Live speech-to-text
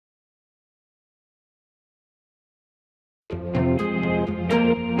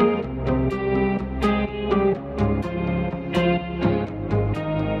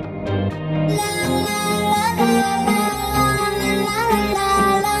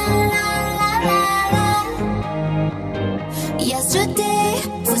Yesterday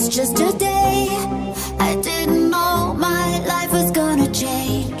was just a day. I didn't know my life was gonna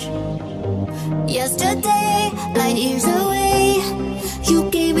change. Yesterday, light years away. You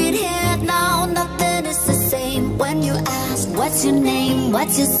came in here, now nothing is the same. When you ask, what's your name,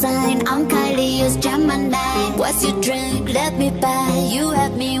 what's your sign? I'm Kylie, you're Gemini. What's your drink, let me buy. You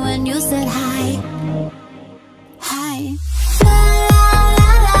had me when you said hi. Hi.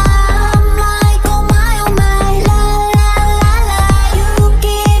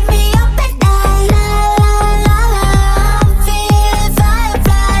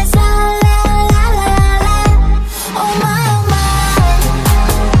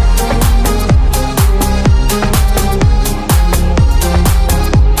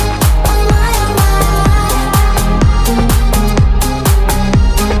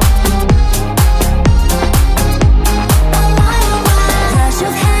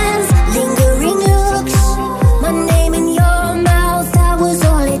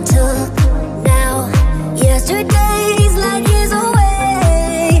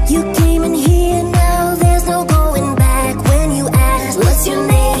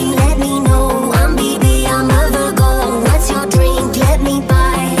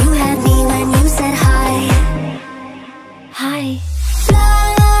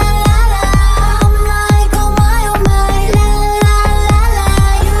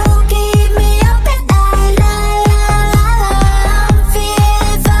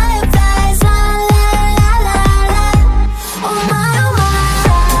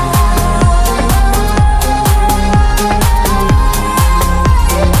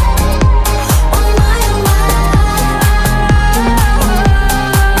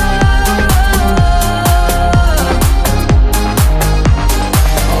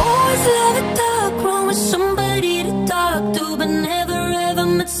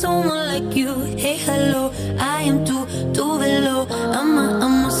 Someone like you, hey hello, I am Tove Lo.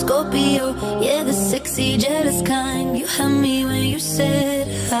 I'm a Scorpio, yeah, the sexy jealous kind. You had me when you said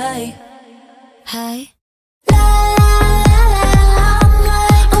hi, hi.